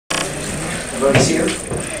Everybody's here?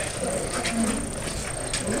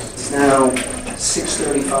 It's now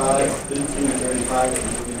 6:35, 18:35,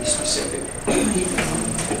 to be specific.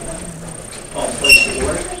 All place to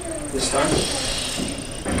work this time.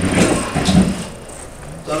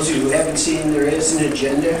 Those of you who haven't seen, there is an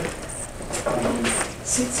agenda. A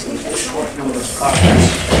short number of copies.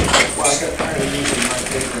 Well, I got tired of using my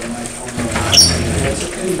paper and my phone. That's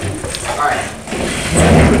okay. All right.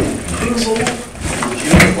 Approval,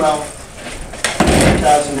 June 12th,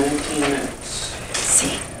 2019 minutes.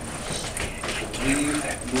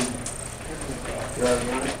 You're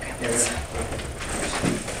already on it? Yes.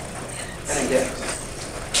 Thank you.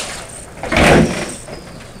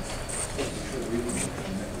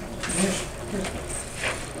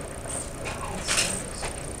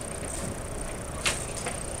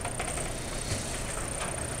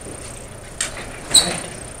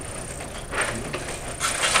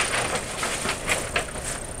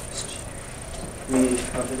 We need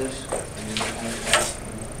to cover this.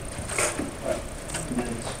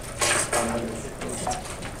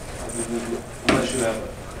 Unless you have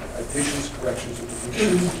additions, corrections, or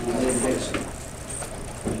deletions.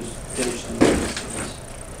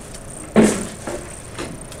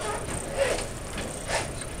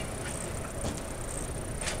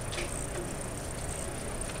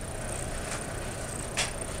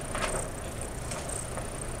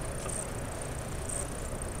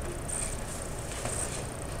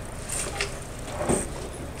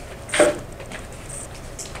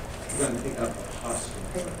 I'm going to pick up a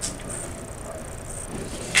hospital.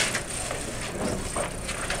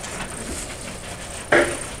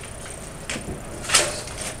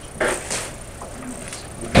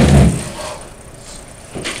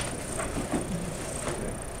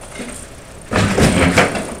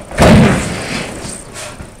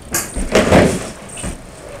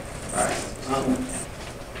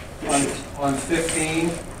 On 15,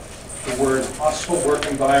 the word hostile work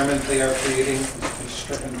environment they are creating is to be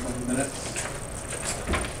stricken from the minutes.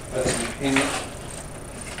 That's an opinion.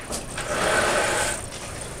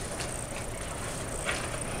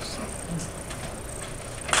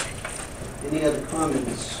 Any other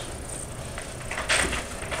comments?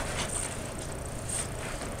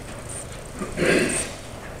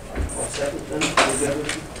 All set with them?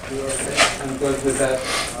 You're okay? I'm good with that.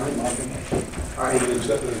 All right.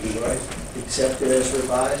 Accepted as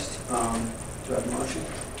revised. Do I have a motion?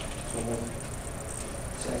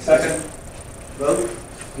 Second. Vote?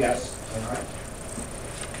 Yes. All right.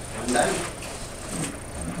 I'm done.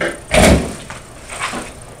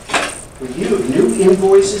 Review of new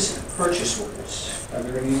invoices and purchase orders. Are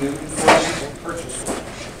there any new invoices or purchase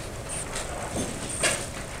orders?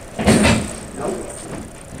 No? No?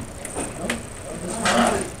 All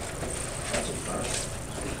right. That's a first.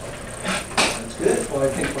 That's good. Well, I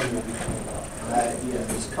think one will be coming up. Yeah,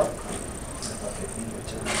 there's a couple comments. I thought they'd be here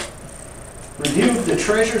tonight. Review of the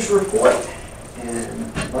treasurer's report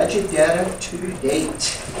and budget data to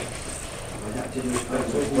date. All I have to do is put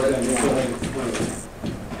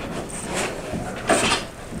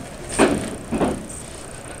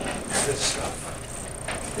This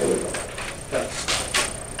stuff. there we go. That's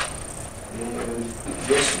And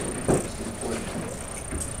this one is the important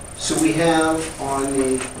one. So we have on the,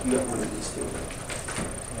 you got one of these two.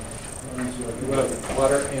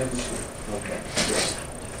 water and sewer. Okay.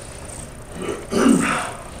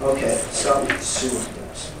 Okay, start with the sewer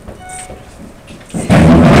bills.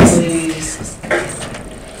 Please,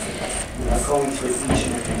 without going through each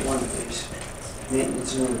and every one of these,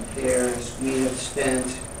 maintenance and repairs, we have spent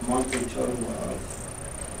monthly total of,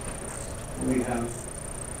 We have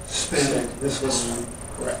spent this one.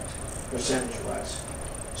 correct, percentage-wise.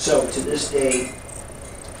 So to this day,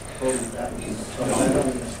 total that would be the total.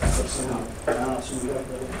 So we got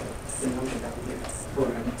the number down here.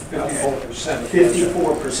 54%.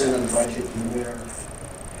 54% of the budget, and we're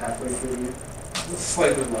halfway through the year.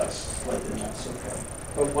 Slightly less. Slightly less, okay.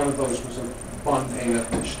 But one of those was a bond payment,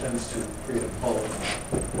 which tends to create a pull.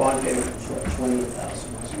 Bond payment was what,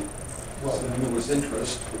 28,000, wasn't it? Well, then there was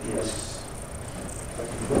interest, which was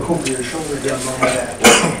Look over your shoulder down on that.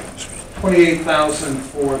 28,000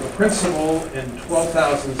 for the principal and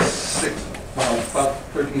 12,006, well, about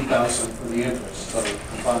 13,000 for the interest. So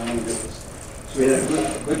combined, it was So we had a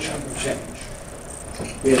good chunk of change.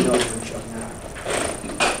 we had no reach on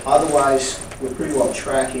that. Otherwise, we're pretty well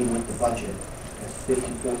tracking with the budget at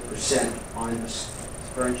 54% on this. As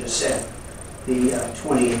Vern just said, the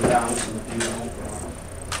 28,000 would be overall.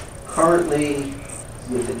 Currently,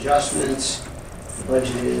 with adjustments, the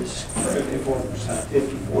budget is 54%.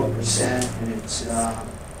 54%, and it's Well,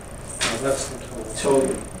 that's the total.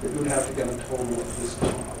 total. We would have to get a total of this.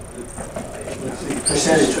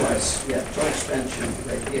 Percentage-wise, yeah, total spend should be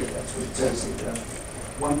right here, that's what it says.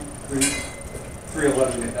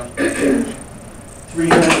 311, yeah.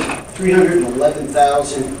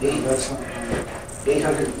 $311,841. That's not right.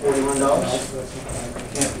 No, that's not right.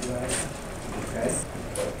 Can't do that. Okay,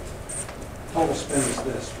 Total spend is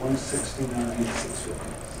this,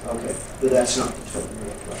 169,650. okay, but that's not the total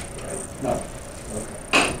rate, right? No.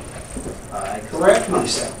 Okay. I correct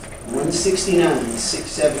myself.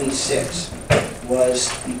 169,676 was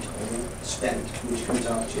the total spent, which comes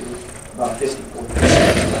out to about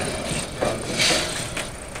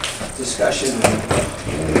 54%. Discussion on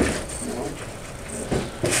no?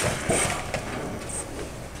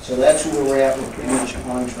 So that's where we're at. We're pretty much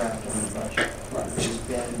on track on the budget, which has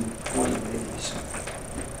been one of the biggies.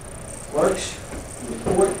 Clerks,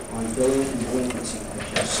 report on billing and delinquency. I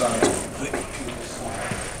just saw it.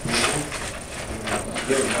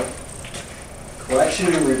 Here we go. Collection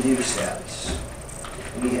and review status.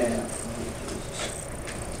 We have,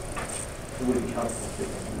 it would be helpful if we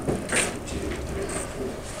had 1, 2, 3, 4,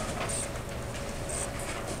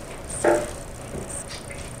 5.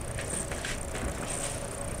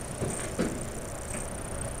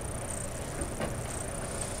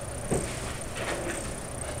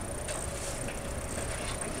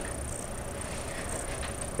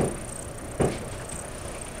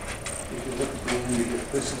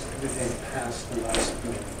 This is everything past the last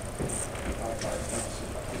bill, about $5,000.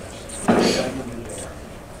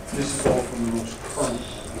 This is all from the most current.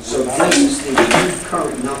 So this is the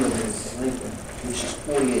current number that is delinquent, which is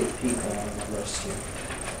 48 people on the list here.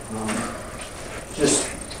 Just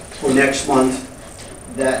for next month,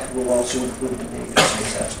 that will also include the names,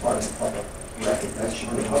 because that's part of the public record. That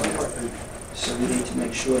should be public record. So we need to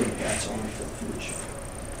make sure that that's on for the future.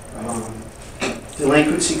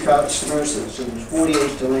 Delinquency customers, so there's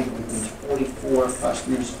 48 delinquent, there's 44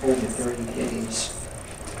 customers over 30 days.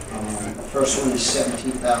 The first one is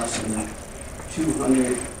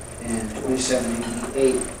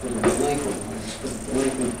 17,227.88 for the delinquent ones. For the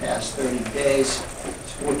delinquent past 30 days,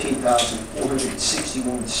 it's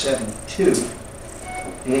 14,461.72.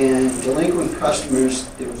 And delinquent customers,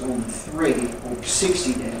 there was only 3 over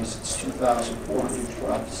 60 days, it's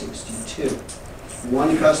 2,412.62.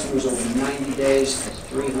 One customer is over 90 days, that's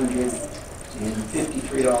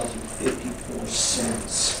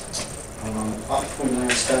 $353.54. Up from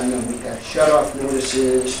last time, and we got shut-off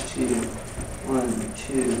notices to 1,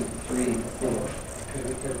 2, 3, 4. Okay,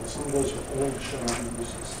 be careful. Some of those are old shut-off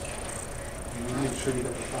notices. You want to make sure you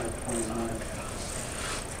got the 529.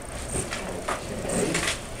 Okay.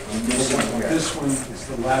 I'm missing here. This one is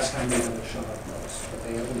the last time they had a shut-off notice, but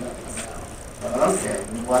they haven't got them now. Okay,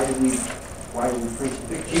 why do we print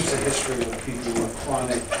It keeps a history of people who are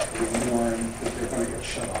chronic, ignoring that they're going to get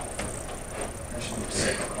shut off. Actually, I'm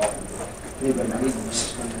sick of calling it. Anybody reading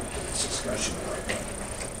this is going to have this discussion about that.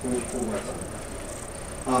 We'll work on that.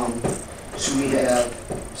 So we have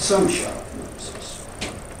some shut-off notices.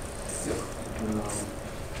 Let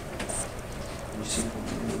me see if we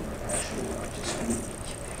can actually just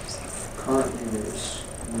currently there's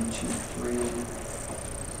 1, 2, 3,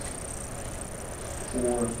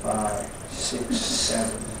 4, 5, 6,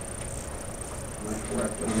 7. Am I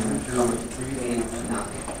correct on that? 8, 9.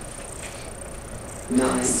 9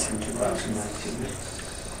 in 2019.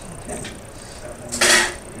 10, 7,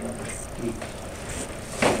 11, 8.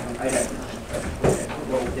 I had 9. Okay,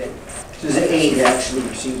 well, so the 8 actually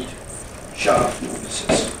received shut-off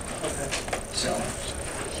notices. Okay. So,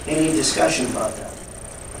 any discussion about that?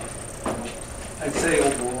 I'd say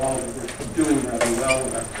overall that we're doing rather well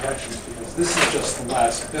with our collections because this is just the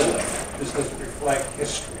last billing. This doesn't reflect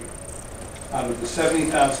history. Out of the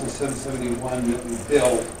 70,771 that we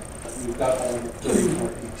billed, we've got all of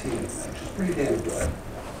 3418, which is pretty damn good.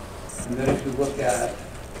 And then if you look at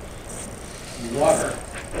water,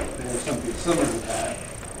 there's something similar to that.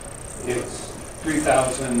 It's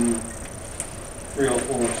 3,304.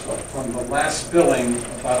 So from the last billing,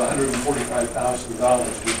 about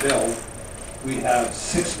 $145,000 we billed, we have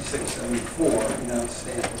 6674 in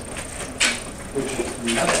outstanding, which is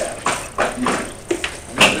not bad.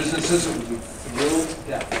 Businesses would be thrilled to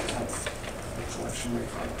death to have a collection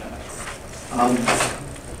rate like that.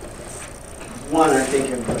 One, I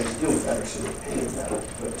think everybody's doing better, so they're paying better.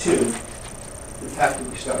 But two, the fact that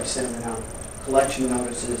we started sending out collection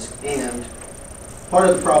notices, and part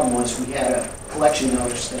of the problem was we had a collection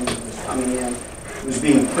notice thing that was coming in. It was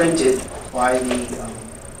being printed by the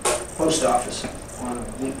post office on a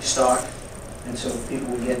week stock, and so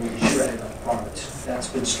people were getting shredded up parts. That's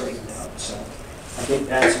been straightened out, so I think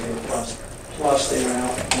that's a big plus. Plus, they were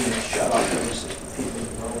out, shut off notices for people who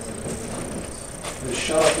were over. The the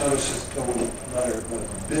shut-off notices go with the letter, but the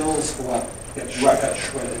bills go out, get Right.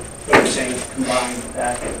 shredded. But I'm saying combined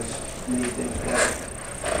back as anything together.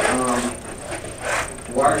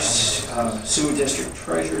 Water Sewer District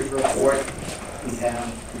Treasurer's Report we have,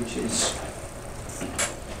 which is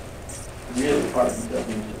really part of the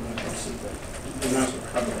building delinquency, but we might as well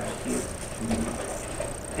cover that here.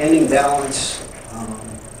 Pending balance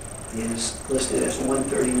is listed as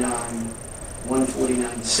 139,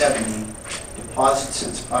 149.70. Deposit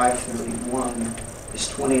since 5/31 is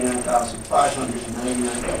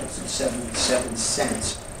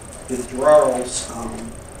 $29,599.77. Withdrawals,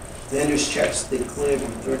 vendors checks they cleared were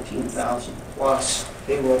 13,000 plus.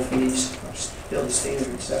 Payroll fees are still the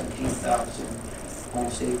standard 17,000,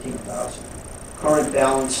 almost 18,000. Current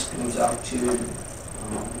balance goes out to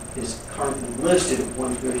is currently listed at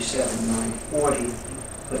 137,940,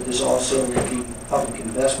 but there's also the public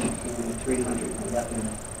investment pool of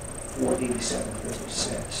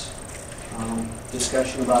 311,487.56.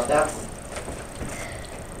 Discussion about that one?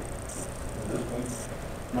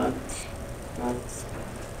 None? None?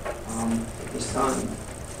 At this time,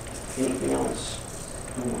 anything else?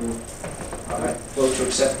 All right, vote to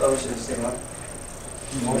accept those as they are.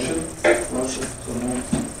 Motion? Motion, so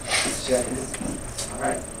moved. Second. All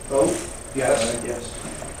right, vote? Yes. Yes.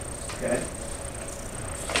 Okay.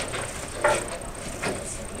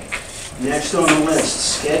 Next on the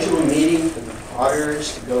list, schedule a meeting for the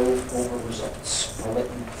auditors to go over results. I'll let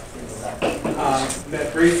you handle that.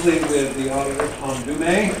 Met briefly with the auditor, Tom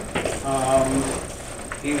Dumay.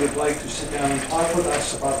 He would like to sit down and talk with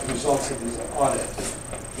us about the results of his audit.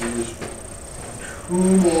 There's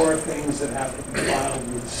two more things that have to be filed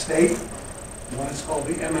with the state. One is called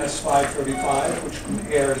the MS 535, which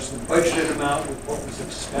compares the budgeted amount with what was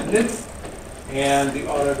expended, and the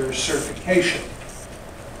auditor's certification.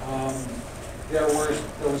 There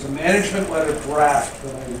was a management letter draft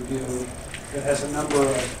that I reviewed that has a number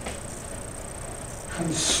of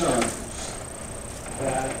concerns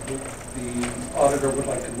that the auditor would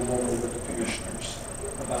like to go over with the commissioners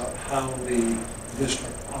about how the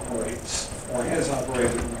district operates or has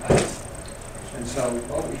operated in the past. And so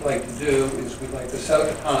what we'd like to do is we'd like to set up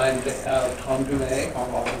a time to have Tom Dumay, our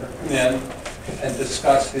auditor, come in and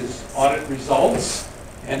discuss his audit results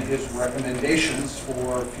and his recommendations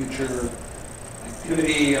for future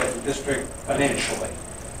activity of the district financially.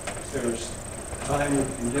 If there's time we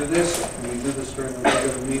can do this, or can we do this during the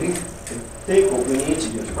regular meeting? I think what we need to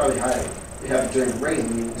do is probably have it during the regular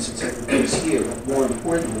meeting since everybody's here, but more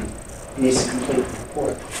importantly, he needs to complete the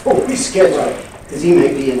report before we schedule, because he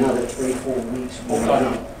may be another 3 or 4 weeks. Hold on.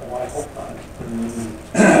 Oh, I hope not.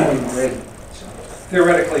 Great. So.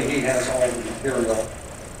 Theoretically, he has all the material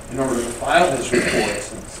in order to file his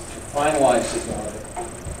reports and to finalize his audit.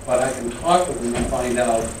 But I can talk with him and find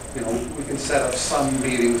out, we can set up some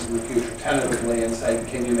meetings in the future tentatively and say,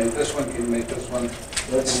 can you make this one, can you make this one?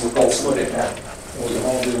 Let's look at that.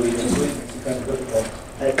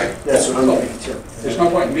 That's what I'm looking to. There's no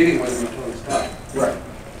point in meeting with him until it's done. Right.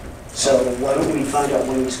 So why don't we find out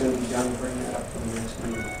when he's going to be done and bring that up for the next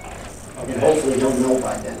meeting? Okay. And hopefully he'll know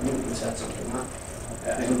by then, we can set something up.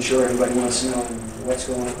 Okay. I'm sure everybody wants to know what's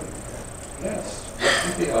going on. Yes,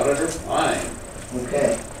 the auditor, fine.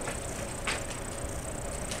 Okay.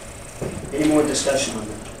 Any more discussion on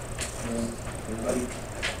that? Everybody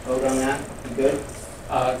vote on that? You good?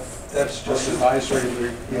 That's just advisory,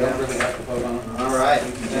 we don't really have to vote on it. All right.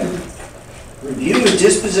 Review and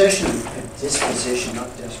disposition,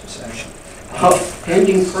 not dispossession, of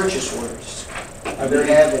pending purchase orders. I Do you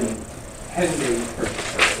have any? Pending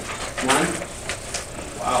purchase orders. None?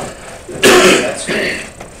 Wow. That's good.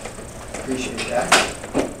 Appreciate that.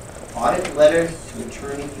 Audit letter to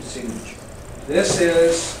attorney for signature. This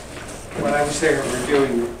is, when I was there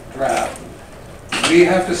reviewing the draft, we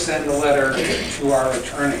have to send a letter to our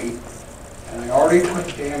attorney, and I already put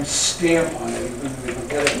the damn stamp on it, even though we will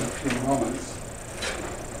get it in a few moments.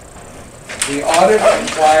 The audit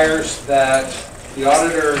requires that the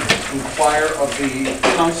auditor inquire of the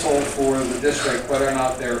counsel for the district whether or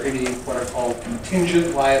not there are any what are called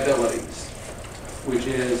contingent liabilities, which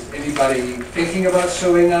is anybody thinking about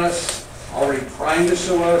suing us, already trying to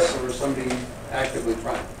sue us, or somebody actively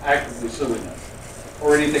suing us,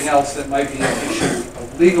 or anything else that might be an issue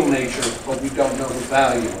of legal nature, but we don't know the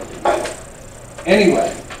value of it.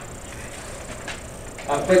 Anyway,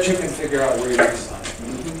 I bet you can figure out where you're going to sign.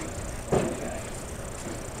 Okay.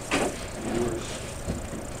 Yours.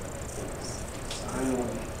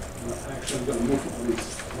 Actually, I'm going to move all these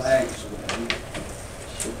flags around.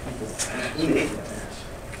 He made that mess.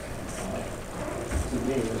 He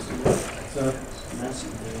made it. So, Messy.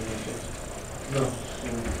 no.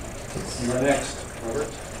 You're next. Robert.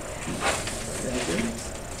 Thank you.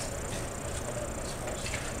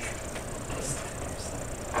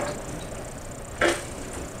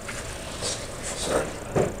 Sir?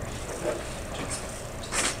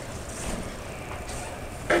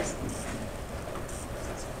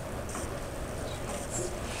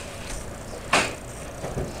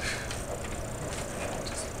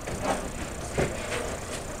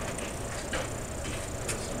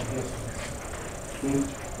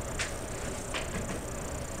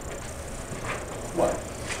 What?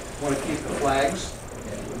 Want to keep the flags?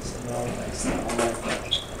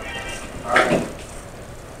 All right.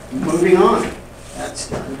 Moving on. That's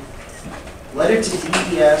done. Letter to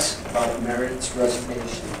DES about Meredith's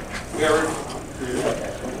resignation. We are,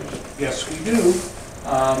 yes, we do.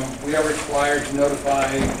 We are required to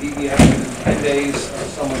notify DES within 10 days of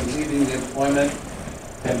someone leaving the employment.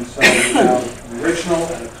 And so we have the original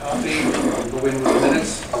and a copy will go in with the minutes.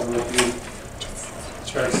 So if you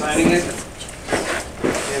start signing it.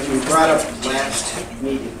 And we brought up last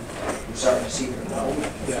meeting, I'm sorry to see her go.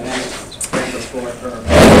 Thank her for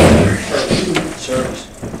her service.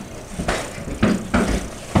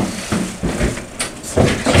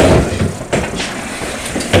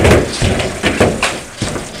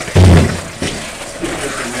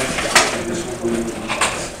 This will go in with the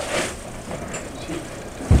minutes.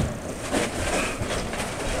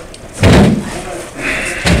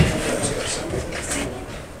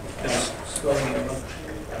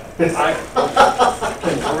 I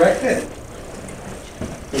can correct it.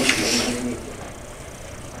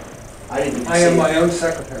 I didn't even I am see my it. own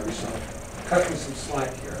secretary, so cut me some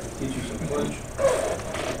slack here. Teach you some French.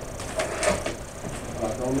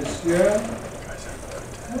 Pardon, monsieur.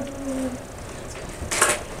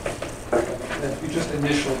 If you just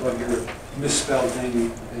initial of your misspelled name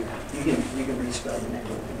there. You can respell the name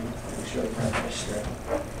and make sure the record is straight.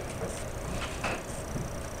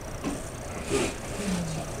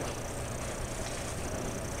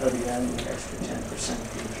 That'll be adding an extra 10%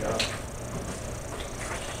 for your job.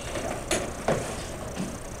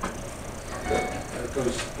 That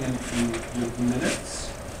goes into the minutes.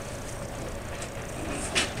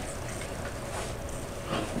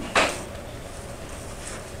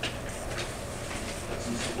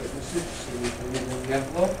 Presence of witnesses, so we can leave in the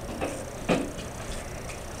envelope.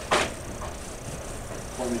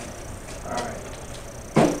 For me. All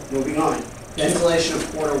right. Moving on. Ventilation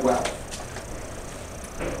of Porter Well.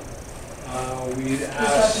 We'd He's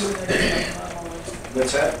ask, talking about the technical.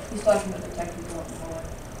 What's that? He's talking about the technical.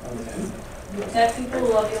 okay. The technical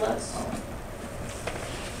lobulus.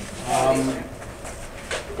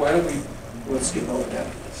 Why don't we Let's skip over that.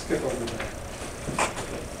 skip over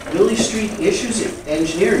that? Willie Street issues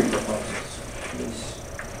engineering proposals. He's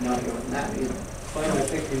not doing that either. Well, I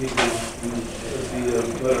think we need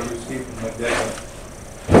The letter received from my dad.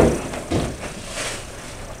 I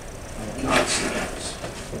have not seen those.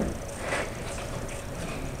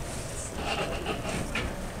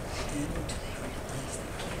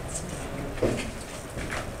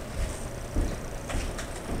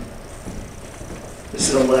 This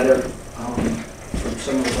is a letter from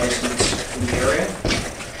some of the residents in the area.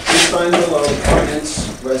 This time below, comments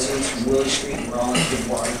residents from Willie Street and Rollins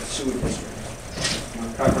Water Sewer District.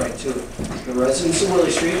 I'll cut right to it. The residents of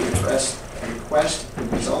Willie Street request the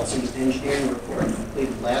results of the engineering report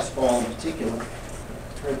completed last fall in particular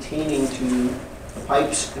pertaining to the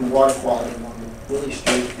pipes and water quality along Willie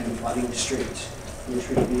Street and abutting streets, which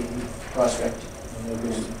would be Prospect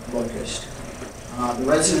and Locust. The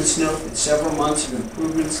residents note that several months of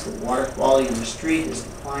improvements, the water quality in the street has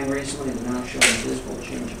declined recently and now showing a visible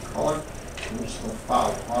change in color and there's still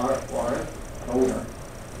foul water odor.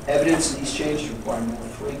 Evidence of these changes require more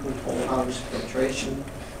frequent whole house filtration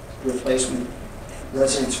replacement.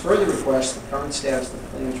 Residents further request the current status of the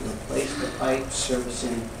plan to replace the pipe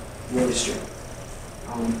servicing Willie Street.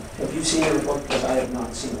 Have you seen the report? Because I have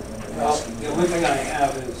not seen it. Well, the only thing I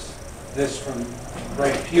have is this from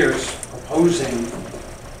Greg Pierce proposing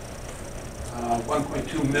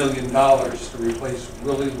 $1.2 million to replace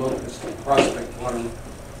Willie Locust and Prospect water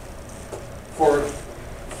for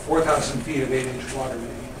 4,000 feet of 8-inch water main.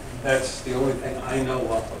 That's the only thing I know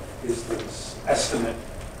of is this estimate,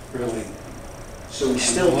 really. So we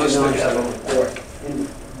still do not have a report. And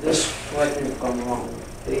this, correct me if I'm wrong,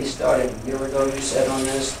 they started a year ago, you said on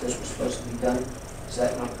this was supposed to be done. Is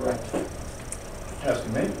that not correct?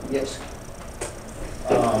 Asking me? Yes.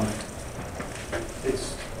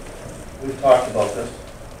 We've talked about this.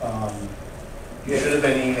 You should have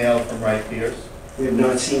been emailed from Wright Pierce. We have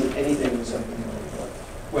not seen anything resembling the report.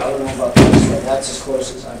 I Well, don't know about this, but that's as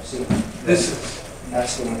close as I've seen. this is,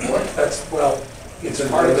 That's the report. that's, well, It's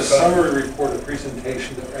part of the summary report, a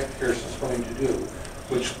presentation that Red Pierce is going to do,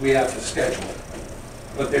 which we have to schedule.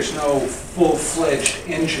 But there's no full-fledged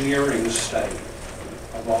engineering study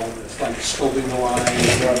of all of this, like scoping the line.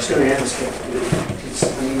 Well, I was going to ask if,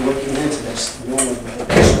 I mean, looking into this, one of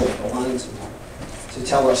the scope the lines and all, to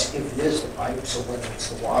tell us if it is the pipes or whether it's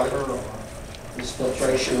the water or this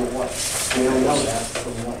filtration or what. We don't know that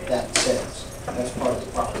from what that says. That's part of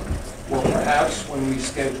the problem. Well, perhaps when we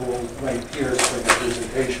schedule Ray Pierce for the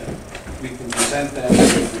presentation, we can present them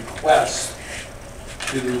with a request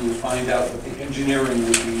to find out what the engineering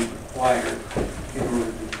would be required in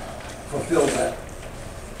order to fulfill that,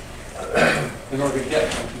 in order to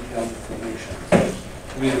get that detailed information.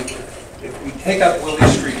 I mean, if we take out Willie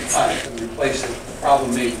Street pipe and replace it, the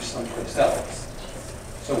problem may be someplace else.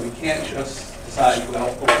 So we can't just decide, well,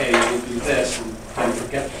 okay, we'll do this and then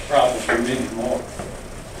forget the problem for maybe more.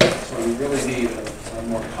 So we really need a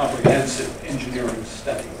more comprehensive engineering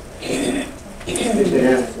study. They've been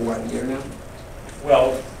at it for what, a year now?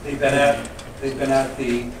 Well, they've been at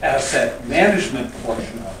the asset management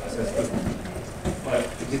portion of it.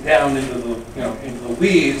 But to get down into the, into the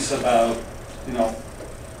weeds about,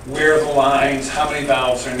 where the lines, how many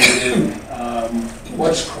valves are needed,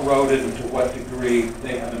 what's corroded and to what degree,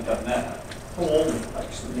 they haven't done that. How old are the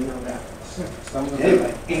pipes? Do you know that? Some of them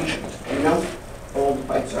are ancient. Do you know how old the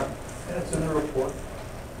pipes are? That's in the report.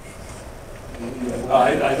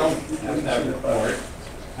 I don't have that report.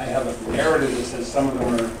 I have a narrative that says some of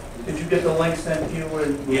them are. Did you get the link sent to you?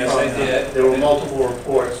 Yes, I did. There were multiple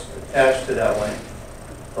reports attached to that link.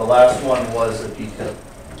 The last one was a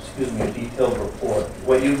detailed report.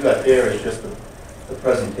 What you've got there is just the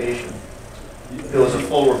presentation. There was a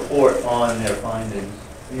full report on their findings.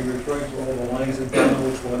 Are you referring to all the lines in town,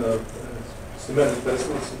 which one cement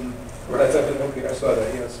asbestos and that type of thing? Okay, I saw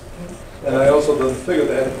that, yes. And I also, the figure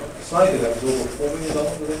that had assigned to that was over $4 million, I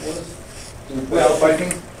think it was. Well,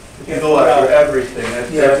 piping. You can go after everything.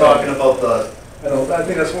 They're talking about the. I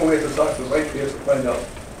think that's what we have to talk to Right Pierce to find out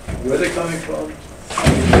where they're coming from,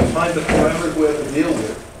 find the parameters we have to deal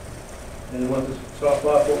with, and want to stop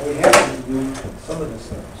off what we have to do some of this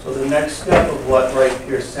stuff. So the next step of what Wright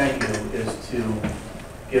Pierce sent you is to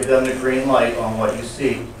give them the green light on what you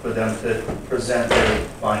see for them to present their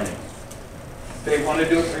findings. They want to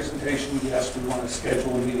do a presentation, yes, we want to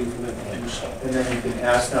schedule a meeting for them to do so. And then you can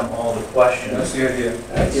ask them all the questions. That's the idea.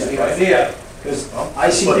 That's the idea. Because I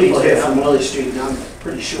see people here from Willie Street, and I'm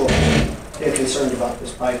pretty sure they're concerned about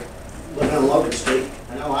this pipe. Living on Locust Street,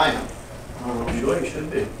 I know I am. I'm sure you should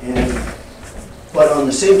be. But on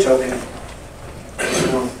the same token,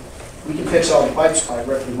 we can fix all the pipes by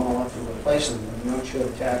ripping them all up and replacing them. I'm not sure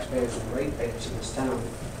the taxpayers and ratepayers in this town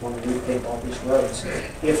want to repave all these roads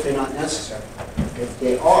if they're not necessary. If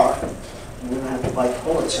they are, we're going to have to bite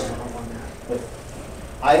bullets somehow on that. But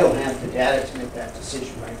I don't have the data to make that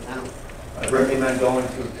decision right now. I recommend going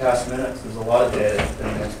through past minutes. There's a lot of data in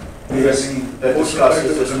there that Most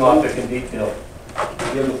discusses this of the topic in detail.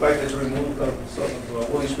 You have the fact that you removed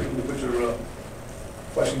Willie Street, you put your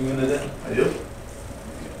flushing unit in. I do.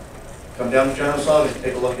 Come down to General Solid and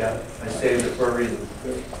take a look at it. I saved it for a reason.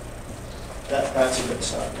 That's a good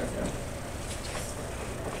start right there.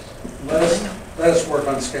 Let us work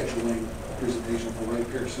on scheduling a presentation for Ray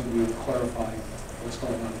Pierce and we will clarify what's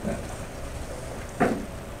going on at that time.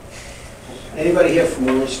 Anybody here from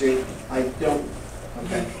Willie Street? I don't.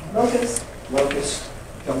 Okay. Locust. Locust.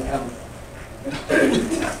 Don't have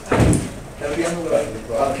That'll be on the list.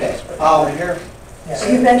 Okay. here. So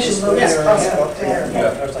you mentioned Locust Prospect there.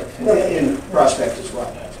 Yeah, there's like In Prospect as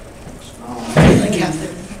well.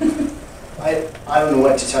 I don't know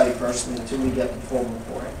what to tell you personally until we get the full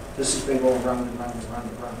report. This has been going round and round and round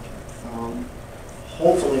and round.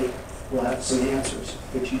 Hopefully, we'll have some answers,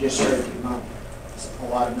 but you just heard the amount. It's a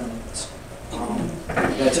lot of millions.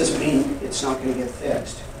 That doesn't mean it's not going to get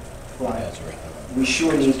fixed, but we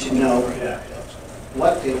sure need to know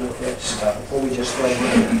what they will fix before we just throw it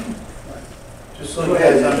in. Just so you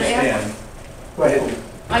guys understand. Go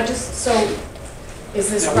ahead. Is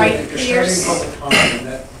this Now, Wright if you're starting Pierce? public comment,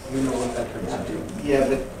 that you know what that turns into. Yeah,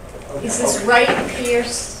 but Is this Wright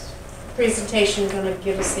Pierce presentation going to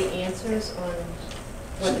give us the answers on what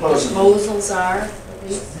the Supposedly. proposals are, at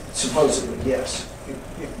least? supposedly, yes.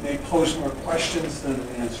 It may pose more questions than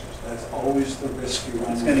answers. That's always the risk you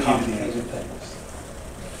run It's gonna with give you the complicated things.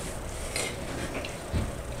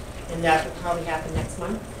 And that will probably happen next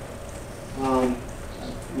month?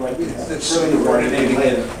 Right. It's really coordinating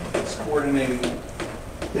it. It's coordinating.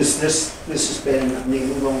 This has been, I mean,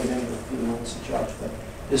 we've only been here a few months in charge, but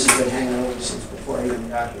this has been hanging over since before I even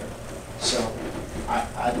got here. So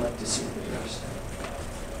I'd like to see it addressed.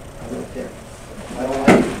 I really care. I don't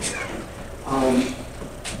like it.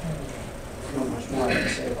 Not much more I can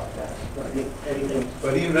say about that. But anything,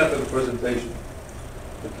 But even after the presentation,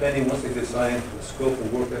 depending, once they decide the scope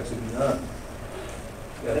of work that's to be done,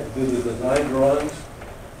 you have to do the design drawings,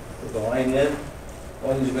 put the line in,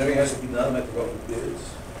 all engineering has to be done, have to go with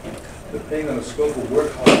bids. Depending on the scope of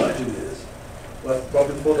work, how large it is, but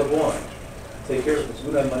probably pull the bond. Take care of it,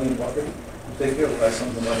 we have money in pocket, we take care of it, by some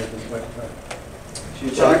of the money at this point in time.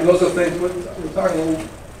 So those are things, we're talking a little,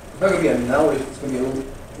 it's not gonna be a now, it's gonna be a little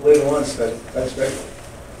later on, that's great.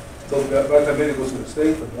 So by the time it goes to the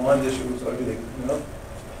state, the bond issues, everything,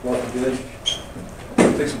 go out to bid,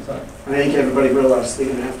 it'll take some time. I think everybody realizes they're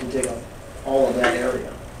gonna have to dig up all of that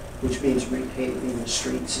area, which means repaving the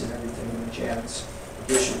streets and everything, which adds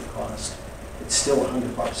additional cost. It's still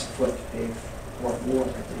 $100 a foot to pave, or more, I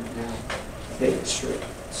think, now, to pave the street.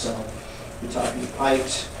 So you're talking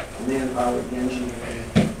pipes, manpower, the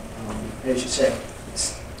engineering, as you say,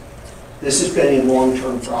 this has been a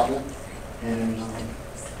long-term problem, and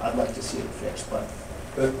I'd like to see it fixed, but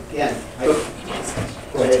again, go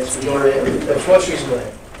ahead. The flushing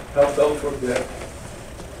helped out for a bit,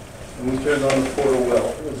 and we turned on the portal well.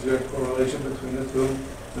 Is there a correlation between the two,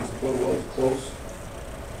 since the portal well is close?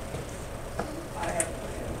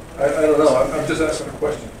 I don't know, I'm just asking a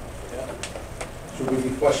question. Should we be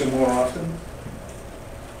flushing more often?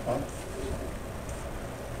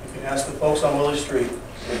 You can ask the folks on Willie Street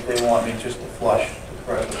if they want me just to flush to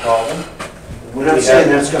correct the problem. We're not saying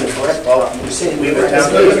that's going to correct the problem, we're saying We've we're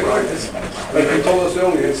attempted. Like you told us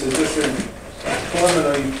earlier, it's just a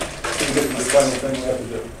preliminary to get to the final thing we have to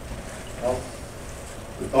do.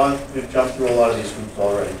 Well, we've jumped through a lot of these hoops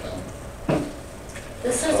already, John.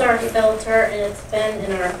 This is our filter, and it's been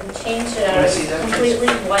in our, we changed it out, it was completely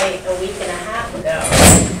white a week and a half ago.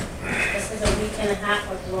 This is a week and a half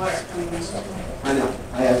of water coming in. I know,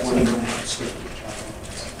 I have one in my house,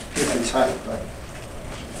 different type, but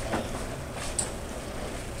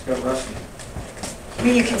it's got rusty. I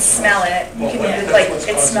mean, you can smell it. You can, like,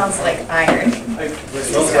 it smells like iron.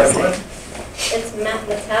 Disgusting. It's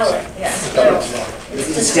metallic. Yeah. So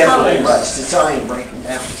It's just definitely colors. rust, it's iron breaking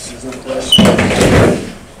down, there's no question.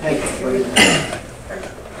 Thank you for your,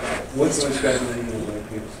 What's the schedule that you want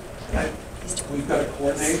to give? We've got to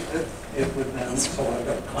coordinate it with them, so I've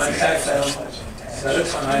got to contact them, set a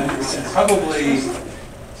time, we can probably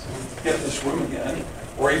get this room again,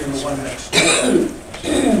 or even the one next door.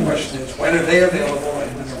 The question is, when are they available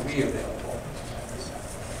and when are we available?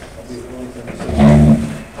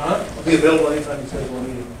 I'll be available anytime you say one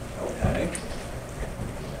meeting. Okay.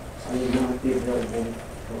 I will not be available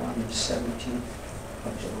on the 17th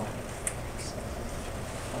of July.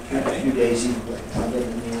 A few days either way, other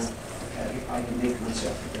than that, I can make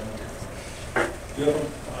myself available. Do you have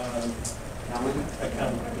Calendar? I can,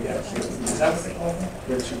 yes. Is that what they call them?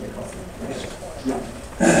 That's what they call it. Yes. No.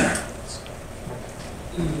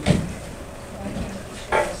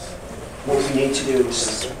 What we need to do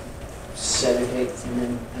is set a date and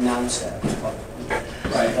then announce that.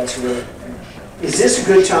 Right. That's really, is this a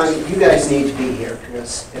good time, you guys need to be here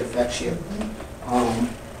because it affects you.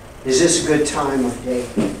 Is this a good time of day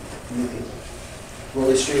for you people?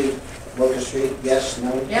 Willie Street, Locust Street, yes,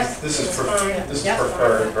 no? Yes. This is it's for, fine. this is Yep,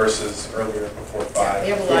 preferred fine. versus earlier before We 5.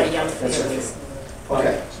 have a lot of young That's okay. families.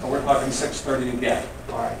 Okay, So we're talking 6:30 again.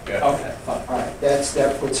 all right, Yeah. Okay, fine. all right,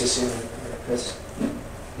 that puts us in, because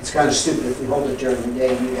it's kind of stupid if we hold it during the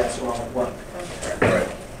day and you guys are all at work. Right.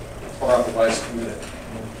 Or otherwise committed.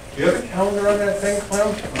 Do you have a calendar on that thing, Clem?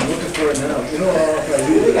 I'm looking for it now. You know how often I The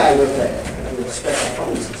do that? guy with the special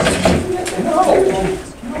phones. No,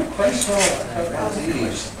 Christ, no.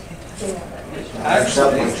 These.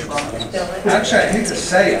 Actually, I hate to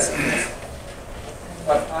say it,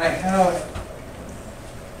 but I have,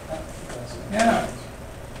 yeah,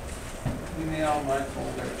 email my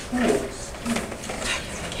folder tools.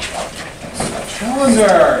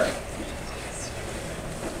 Calendar.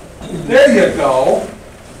 There you go.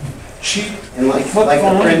 Cheap And like flip the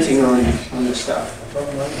phone. printing on the stuff.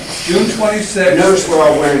 June 26th. Notice we're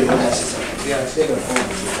all wearing glasses. Yes. Bigger phones.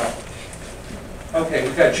 Okay,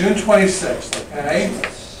 we've got June 26th, okay?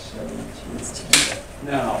 17th.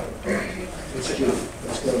 Now, It's June.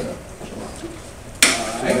 Let's go to July.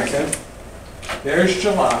 all right, there's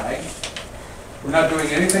July. We're not doing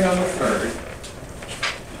anything on the 3rd.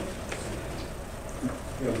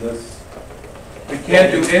 Yeah, but that's, We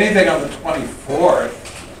can't do anything on the 24th.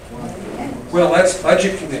 Well, that's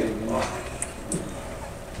budget committee.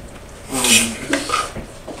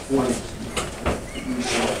 One.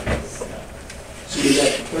 So you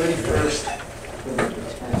got the 31st, the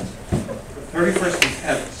 10th. The 31st and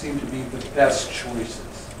 10th seem to be the best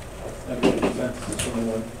choices. that would be fine.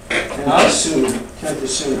 21. Tenth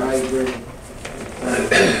is soon, I agree.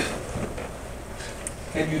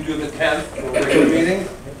 Can you do the 10th for a regular meeting?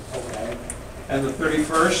 Okay. And the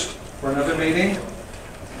 31st for another meeting?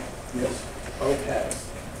 Yes. Okay.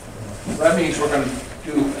 That means we're going to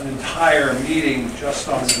do an entire meeting just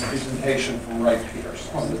on the presentation from Wright Pierce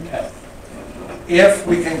on the 10th. If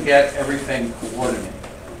we can get everything coordinated.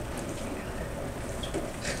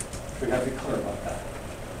 We got to be clear about that.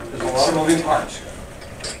 There's a lot of moving parts here.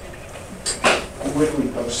 Where do we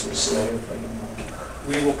post this so everybody knows?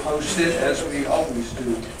 We will post it as we always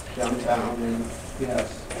do. Downtown and,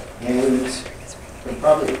 Yes. but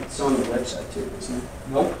probably it's on the website too, isn't it?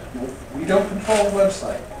 Nope. We don't control the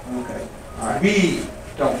website. Okay, all right. We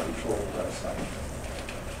don't control the website.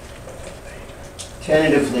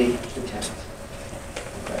 Tentatively, the 10th.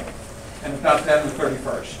 Okay. And if not, then the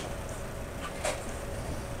 31st.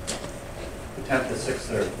 The 10th at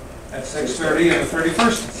 6:30. At 6:30 and the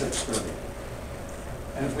 31st at 6:30.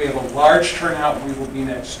 And if we have a large turnout, we will be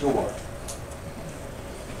next door.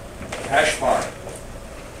 Hash bar.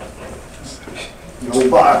 No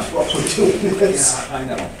box, what we're doing this. Yeah, I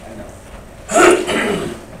know.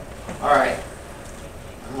 All right.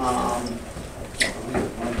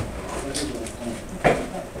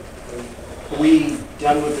 Are we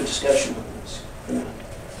done with the discussion on this? For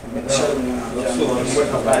now? Certainly not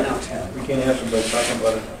done. Right now. We can't answer by talking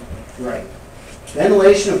about it. Right.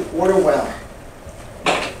 Ventilation of Porter Well.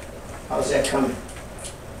 How's that coming?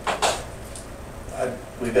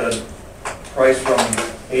 We got a price from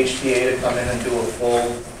HTA to come in and do a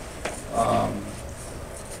full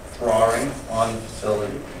drawing on the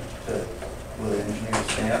facility with an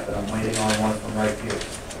engineer's stamp, and I'm waiting on one from Wright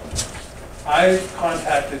Pierce. I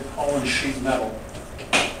contacted Holland Sheet Metal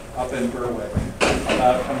up in Berwick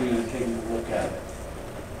about coming in and taking a look at it.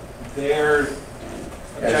 Their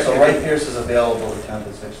Yeah, so Wright Pierce is available the 10th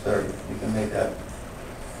at 6:30. You can make that.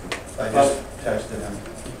 I just texted him.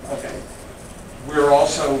 Okay. We're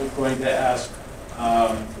also going to ask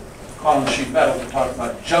Holland Sheet Metal to talk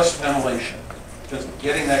about just ventilation, just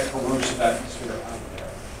getting that corrosive atmosphere out of there,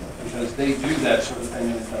 because they do that sort of thing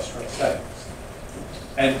in industrial settings.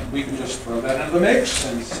 And we can just throw that into the mix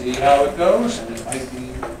and see how it goes, and it might be,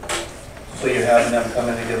 So you're having them come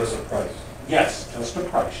in and give us a price. yes, just a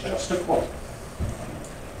price, just a quote.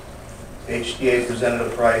 HTA presented a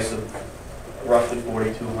price of roughly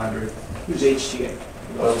 $4,200. Who's HTA?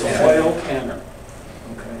 Oil It's tanner. a oil canner.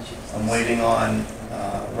 Okay. I'm waiting on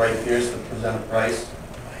Wright Pierce to present a price.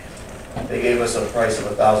 They gave us a price of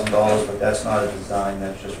 $1,000, but that's not a design,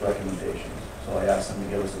 that's just recommendations. So I asked them to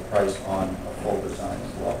give us a price on a full design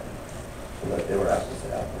as well, so that they were apples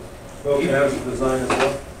to apples. Well, can have the design as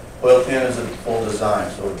well. Oil can is a full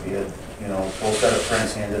design, so it'd be a, full set of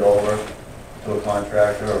prints handed over to a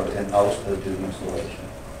contractor or in-house to do the installation.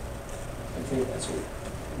 I think that's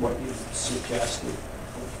what you suggested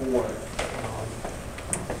before.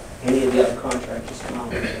 Any of the other contractors come out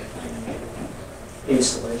with a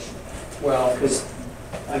installation. Well, Because,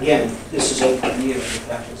 again, this is over a year, if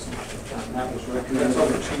that was not done. That was recommended. that's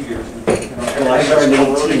over 2 years. Well, I heard Everything's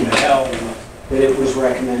 18. corroding to hell. That it was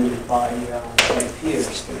recommended by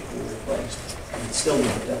Pierce that it be replaced. And it's still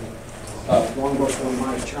not done. Long before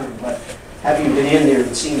my term, but having been in there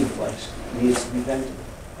and seen the place, it needs to be vented.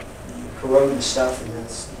 Corroded stuff, and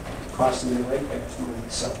that's costing the ratepayers money,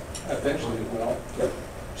 so. Eventually it will.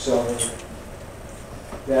 So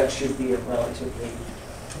that should be a relatively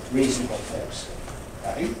reasonable fix.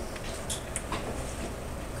 Right?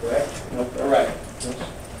 Correct? All right.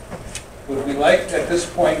 Would we like at this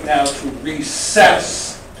point now to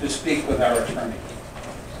recess to speak with our attorney?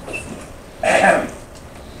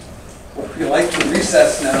 Would we like to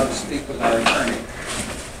recess now to speak with our attorney?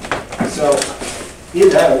 So, either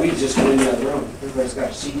that or we just go in the other room. Everybody's got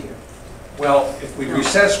a seat here. Well, if we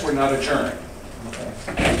recess, we're not adjourned.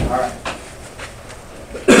 Okay. All right.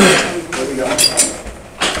 Here we go.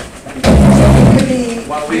 Could be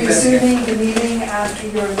While we've been- resuming the meeting after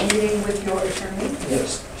your meeting with your attorney?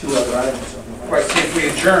 Yes, two other items on the Right, list. see, if we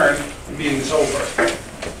adjourn, the meeting is over.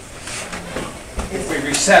 If we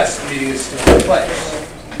recess, the meeting is still in place.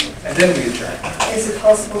 And then we adjourn. Is it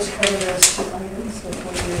possible to cover those two items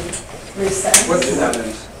before you recess? What two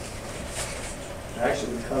items?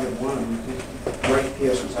 Actually, we covered one of them. Wright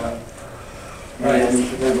Pierce was out. Right. And the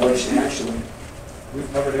ventilation, actually,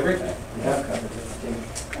 We've covered everything. we have covered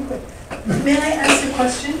everything. May I ask a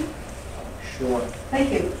question? Sure.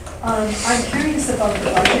 Thank you. I'm curious about the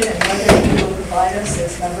budget and whether you will provide us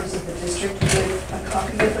as members of the district with a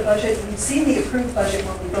copy of the budget. We've seen the approved budget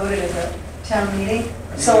when we voted at the town meeting.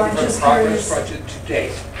 Are you So I'm looking for just the progress curious, budget to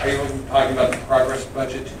date? Are you talking about the progress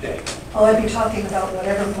budget to date? oh, I'd be talking about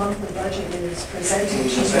whatever monthly budget is presented to the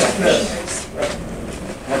commissioners.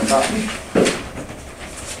 Have a copy?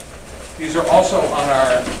 These are also on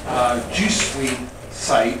our G Suite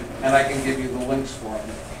site, and I can give you the links for them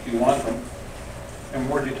if you want them. And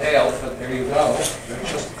more detailed, but there you go. It's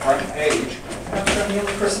just the front page. I'm sure I'm the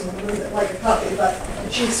only person who would like a copy, but the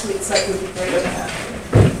G Suite site would be great to have.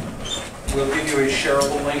 We'll give you a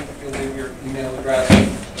shareable link if you leave your email address.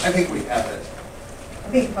 I think we have it. I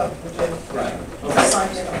think probably do. Right. I'll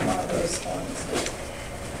sign it on one of those forms.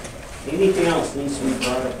 Anything else needs to be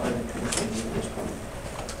brought up by the commission at this point?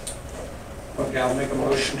 Okay, I'll make a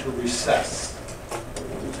motion to recess.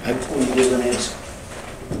 Before you do an answer,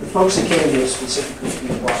 the folks that came here specifically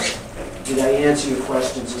for water, did I answer your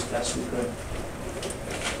questions as best we could?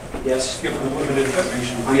 Yes? Given the limited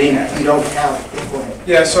information I we mean, have. you don't have, go ahead.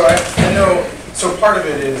 Yeah, so I know, so part of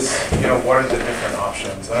it is, you know, what are the different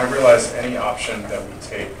options? And I realize any option that we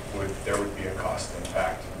take there would be a cost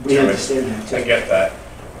impact. We to it. understand that too. I get that.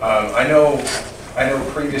 I know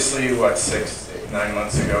previously, 6-9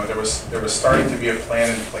 months ago, there was starting to be a plan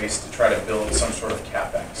in place to try to build some sort of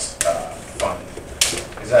CapEx fund.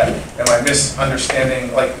 Am I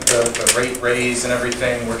misunderstanding, like the rate raise and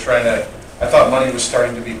everything? I thought money was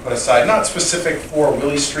starting to be put aside, not specific for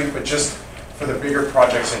Willie Street, but just for the bigger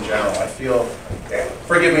projects in general. I feel,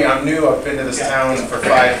 forgive me, I'm new, I've been to this town for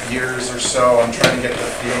 5 years or so, I'm trying to get the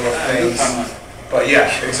feel of things. But yeah,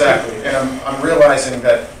 exactly, and I'm realizing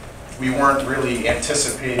that we weren't really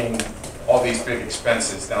anticipating all these big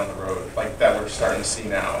expenses down the road, like that we're starting to see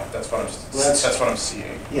now. That's what I'm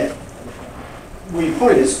seeing. Yeah. Well, your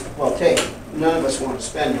point is well taken. None of us want to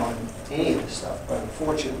spend on any of this stuff, but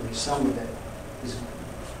unfortunately, some of it is,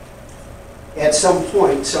 at some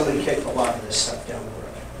point, somebody kicked a lot of this stuff down the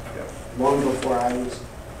road. Yeah. Long before I was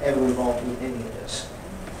ever involved in any of this.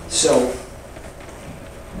 So,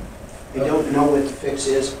 I don't know what the fix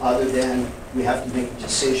is, other than we have to make a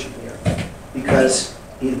decision here. Because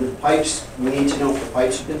either the pipes, we need to know if the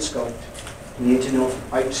pipes have been scoped, we need to know if the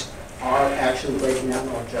pipes are actually breaking down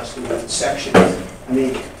or just in one section. I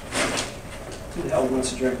mean, who the hell wants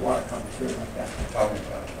to drink water coming through like that? Tell me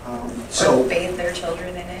about it. Or bathe their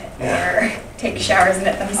children in it, or take showers in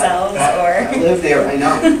it themselves, I or. live there, I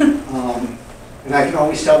know. And I can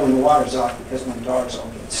always tell when the water's off because my dogs all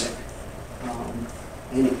get sick.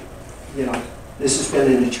 And, you know, this has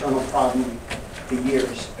been an eternal problem for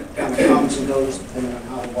years. It kind of comes and goes depending on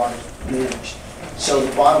how the water's managed. So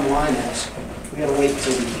the bottom line is, we gotta wait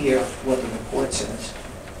until we hear what the report says,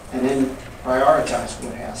 and then prioritize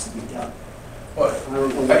what has to be done.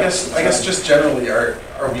 Well, I guess just generally, are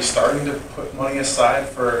we starting to put money aside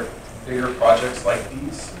for bigger projects like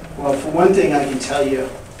these? Well, for one thing, I can tell you,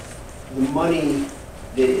 the money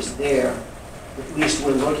that is there, at least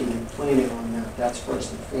we're looking and planning on that, that's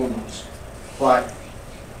first and foremost. But,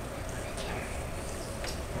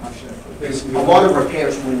 how should I put this? A lot of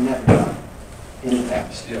repairs were never done in the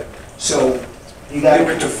past. Yeah. So, you got. They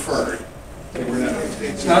were deferred.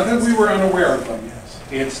 It's not that we were unaware of them,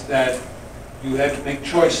 it's that you had to make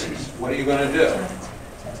choices. What are you going to do?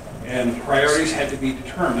 And priorities had to be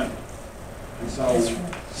determined. And so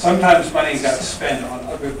sometimes money got spent on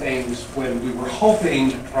other things when we were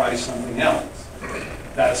hoping to try something else.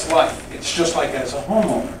 That's life. It's just like as a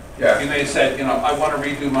homeowner. Yeah. You may have said, you know, I want to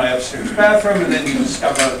redo my upstairs bathroom, and then you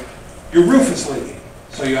discover your roof is leaking.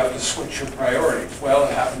 So you have to switch your priorities. Well,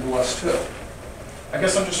 it happened to us too. I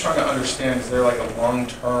guess I'm just trying to understand, is there like a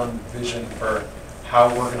long-term vision for how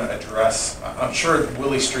we're going to address, I'm sure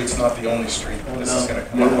Willie Street's not the only street that this is going to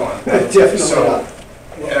come up on. Definitely So,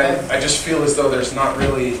 not. and I just feel as though there's not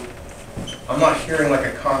really, I'm not hearing like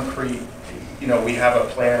a concrete, you know, we have a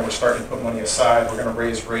plan, we're starting to put money aside, we're going to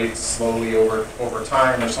raise rates slowly over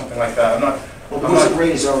time or something like that. Well, those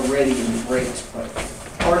rates are already in the rates, but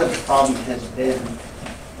part of the problem has been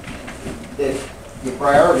that the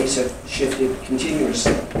priorities have shifted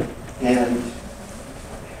continuously. And,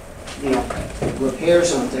 you know,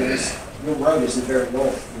 repairs on things, your road isn't very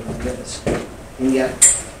old, you know, this. And yet,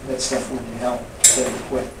 that stuff went to hell very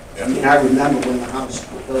quick. I mean, I remember when the houses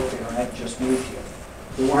were built there, I had just moved here.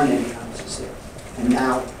 There weren't any houses there. And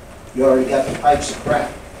now, you already got the pipes of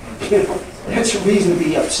crap. You know, that's a reason to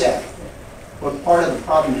be upset. But part of the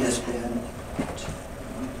problem has been,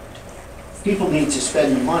 people need to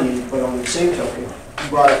spend the money, but on the same token, you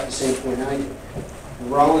brought up the same point I did.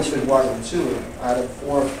 Rollinsford Water and Sewer, out of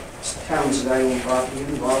 4 towns that I own property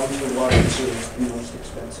in, Rollinsford Water and Sewer is the most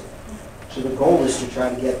expensive. So the goal is to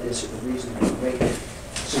try to get this at a reasonable rate,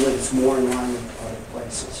 so that it's more in line with other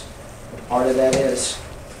places. But part of that is,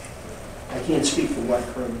 I can't speak for what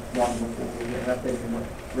occurred long before we get up there, in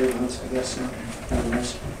 3 months, I guess, now, doing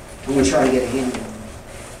this. I'm gonna try to get a handle on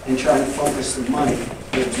it, and try to focus the money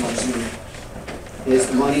where it's most needed. Is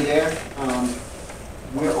the money there?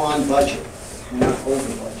 We're on budget, we're not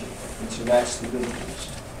over budget, and so that's the good news.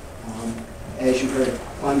 As you heard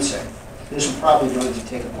Clem say, this will probably going to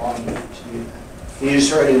take a long time to do that. You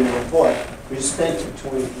just heard in the report, we spent a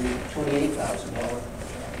 $28,000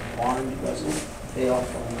 bond, wasn't it? Pay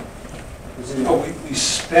off on it. Was in- Oh, we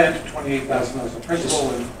spent $28,000 in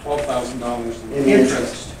principal and $12,000 in in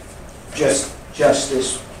interest. Just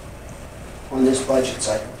this, on this budget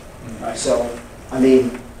cycle. Right. So, I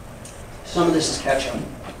mean, some of this is catch-up.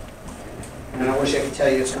 And I wish I could tell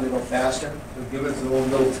you it's gonna go faster. So give it to the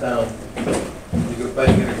old middle town. You go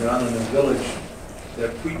piping it around in the village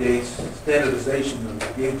that predates standardization of the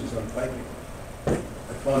gauges on piping.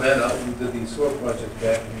 I found that out when we did the sewer project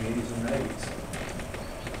back in the 80s and 90s.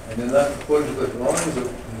 And they're not according to the drawings of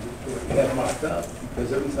what we had marked up,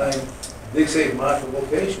 because every time they say mark a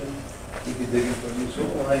location, you can dig in for a new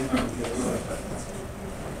sewer line and get a sewer pipe.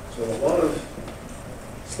 So a lot of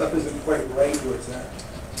stuff isn't quite right where it's at.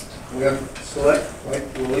 We have to select, like,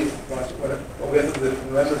 relief project, whatever, but we have to, the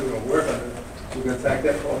members are gonna work on it. So we're gonna attack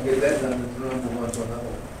that part and get that done, and then move on to another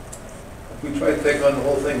one. If we try to take on the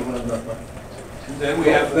whole thing, we're gonna have enough money. And then we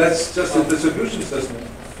have. That's just the distribution system,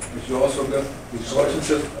 but you also got the collection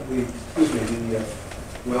system, the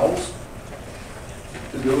wells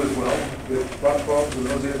to do as well. The crop problems in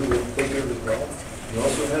those areas will take care of as well. You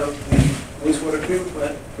also have the wastewater treatment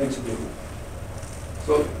plant things to do.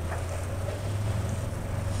 So,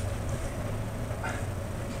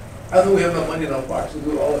 I think we have enough money in our pockets to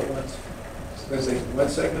do it all at once. We're gonna say one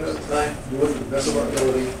segment at a time, do it to the best of our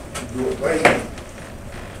ability, and do it right,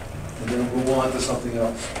 and then move on to something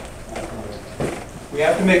else. We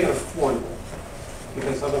have to make it affordable,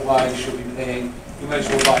 because otherwise you'll be paying, you might as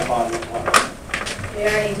well buy bottled water. We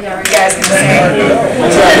already do. You guys can say.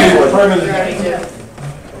 Permanent.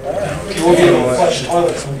 You will get a flush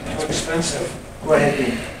toilet, it's too expensive. Go ahead,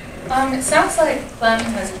 Dean. It sounds like Clem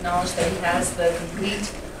has acknowledged that he has the complete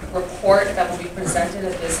report that will be presented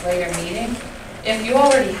at this later meeting. If you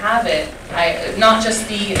already have it, not just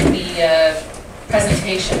the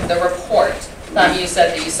presentation, the report. Clem, you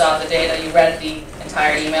said that you saw the data, you read the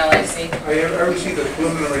entire email, I see. I received a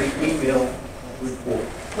preliminary email report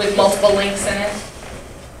With multiple links in it?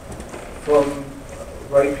 from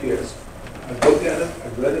Wright Pierce. I looked at it, I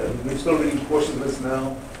read it, and we're still reading portions of this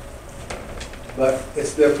now, but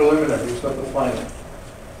it's their preliminary, it's not the final.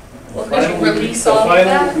 Well, could you release all of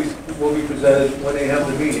that? The final will be presented when they have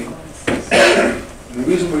the meeting. And the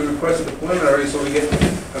reason we requested the preliminary is so we get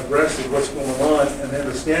abreast of what's going on and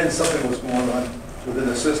understand something what's going on within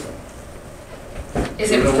the system.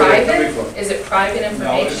 Is it We know where they're coming private? from. Is it private No,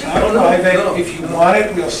 it's information? not Oh, no, private. no. If you want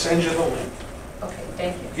it, we'll send you the link. Okay,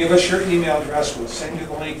 thank you. Give us your email address, we'll send you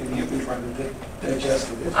the link, and you can try to digest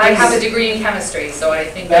it. I have a degree in chemistry, so I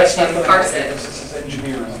think I That's not can going parse to it. This is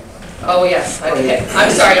engineering. Oh, yes, okay. I'm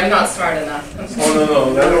sorry, I'm not smart enough.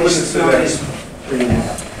 Oh, no, I don't listen to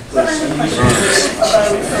that. But I have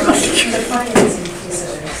a question about the financing piece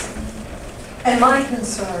of this. And my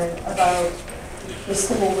concern about the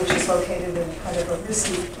school, which is located in kind of a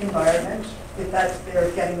risky environment, with that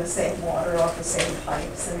they're getting the same water off the same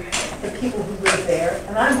pipes, and the people who live there,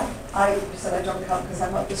 and I said I don't come because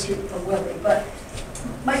I'm up the street from Willie, but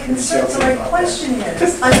my concern, so my question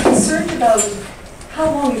is, I'm concerned about how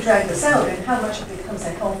long you drag this out and how much it becomes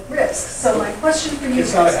a health risk. So my question for you is.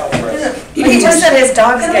 It's not a health risk. He just said his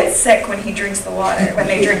dogs get sick when he drinks the water, when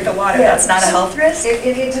they drink the water. That's not a health risk?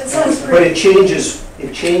 It sounds But pretty.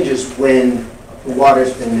 it changes when the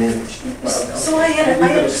water's been managed. So I had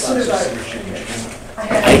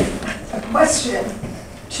a question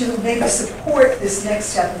to maybe support this next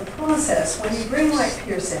step of the process. When you bring Mike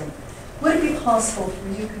Pearson, would it be possible for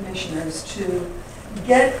you commissioners to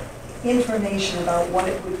get information about what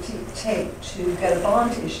it would take to get a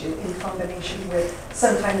bond issue in combination with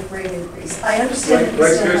some kind of rate increase? I understand that we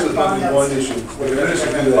Right, still Pierce have is not bond the outs. bond issue. We're going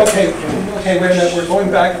to do that. Okay, wait a minute, we're going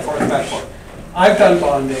back and forth, back and forth. I've done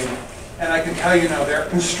bonding, and I can tell you now, there are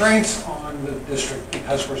constraints on the district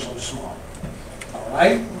because we're so small. All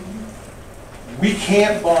right? We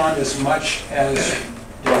can't bond as much as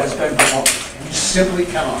has been proposed. You simply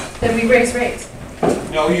cannot. Then we raise rates.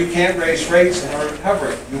 No, you can't raise rates in order to cover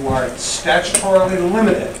it. You are statutorily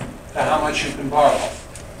limited to how much you can borrow.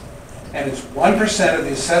 And it's 1% of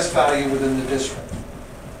the assessed value within the district.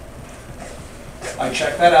 I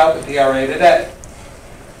checked that out with the RA today.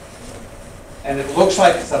 And it looks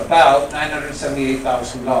like it's about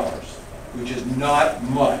 $978,000, which is not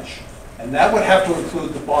much. And that would have to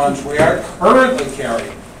include the bonds we are currently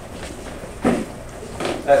carrying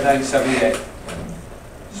at 978.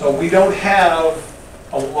 So we don't have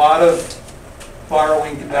a lot of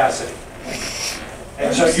borrowing capacity.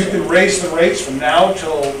 And so you can raise the rates from now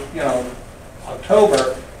till,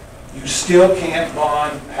 October, you still can't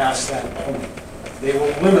bond past that point. They will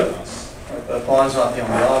limit us. But bond's not the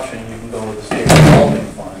only option, you can go with the state revolving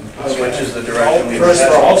fund, which is the direction we've First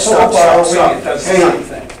of all, had. Also stop, borrowing, it stop. does the Hang on. same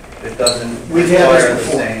thing. It doesn't We've had require this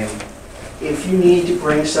the before. same. If you need to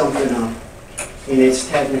bring something up, and it's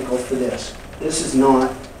technical for this is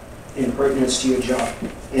not in pertinence to your job.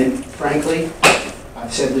 And frankly,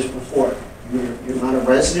 I've said this before, you're not a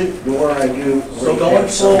resident, nor are you. So going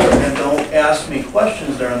forward, and don't ask me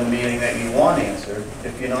questions during the meeting that you want answered,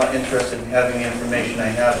 if you're not interested in having the information I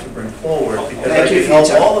have to bring forward, because I Thank you can for your help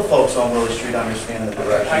time. all the folks on Willow Street understand the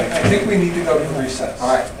direction. I think we need to go to recess.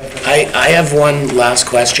 All right. I have one last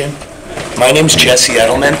question. My name's Jesse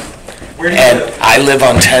Edelman, Where do you and live? I live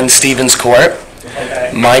on 10 Stevens Court.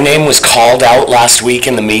 Okay. My name was called out last week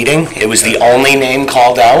in the meeting. It was the only name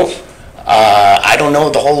called out. I don't know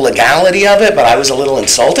the whole legality of it, but I was a little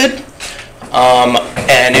insulted.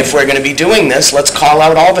 And if we're going to be doing this, let's call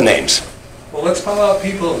out all the names. Well, let's call out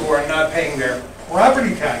people who are not paying their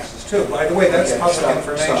property taxes too. By the way, that's Okay, public stop,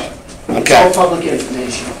 information. stop. It's Okay. all public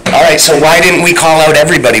information. All right, so why didn't we call out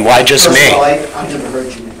everybody? Why just First of all, me? I've never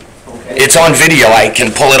heard you, okay? It's on video. I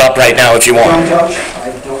can pull it up right now if you I want.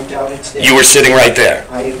 don't doubt it's there. You were sitting right there.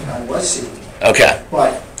 I was sitting, Okay.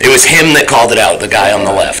 but It was him that called it out, the guy on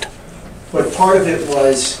the left. part of it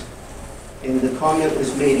was, and the comment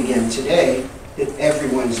was made again today, that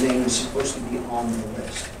everyone's name is supposed to be on the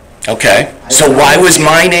list. Okay, so why was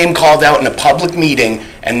my name called out in a public meeting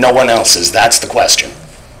and no one else's? That's the question.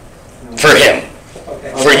 For him,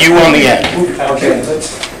 Okay. for you on the end. Okay,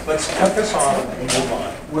 Let's cut this off and move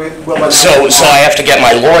on. So I have to get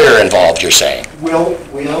my lawyer involved, you're saying? We'll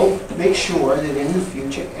make sure that in the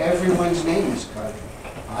future, everyone's name is covered.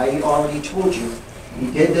 I already told you,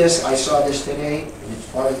 we did this, I saw this today, and it's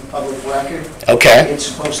part of the public record. Okay, It's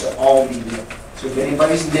supposed to all be there. So if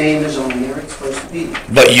anybody's name is on there, it's supposed to be there.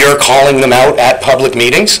 but you're calling them out at public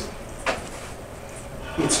meetings?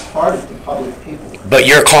 It's part of the public people. But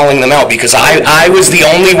you're calling them out because I was the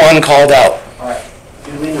only one called out. All right,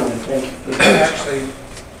 duly noted, thank you. Actually,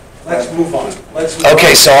 let's move on. Let's move on.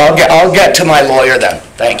 Okay, so I'll get to my lawyer then.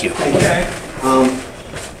 Thank you. Thank you. Okay.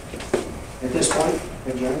 At this point,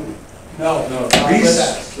 again, No,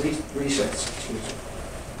 recess. recess, excuse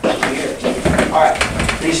me. Here. All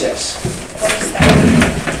right, recess.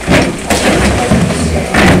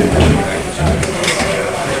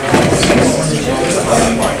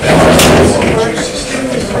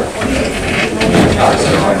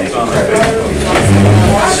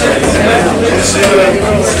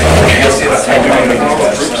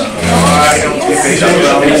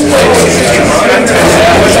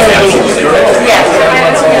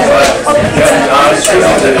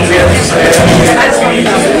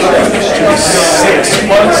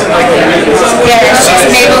 Yeah, she's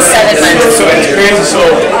Mabel 7 months. So experience, so,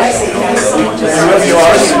 whoever you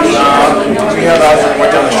are, we have out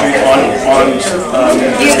right down the street on,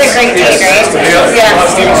 He's the great date, right?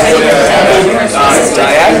 Yeah.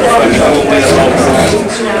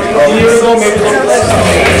 years ago, maybe.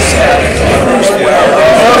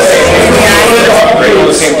 All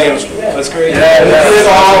the same thing. That's great. We did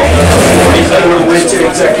all, we went to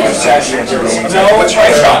executive session. No, what's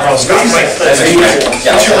right? What's your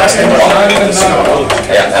last name?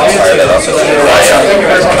 Yeah, I'm sorry, that also.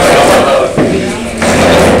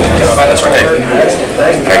 That's right.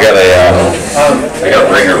 I got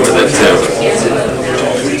a ringer with it too.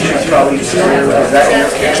 Probably.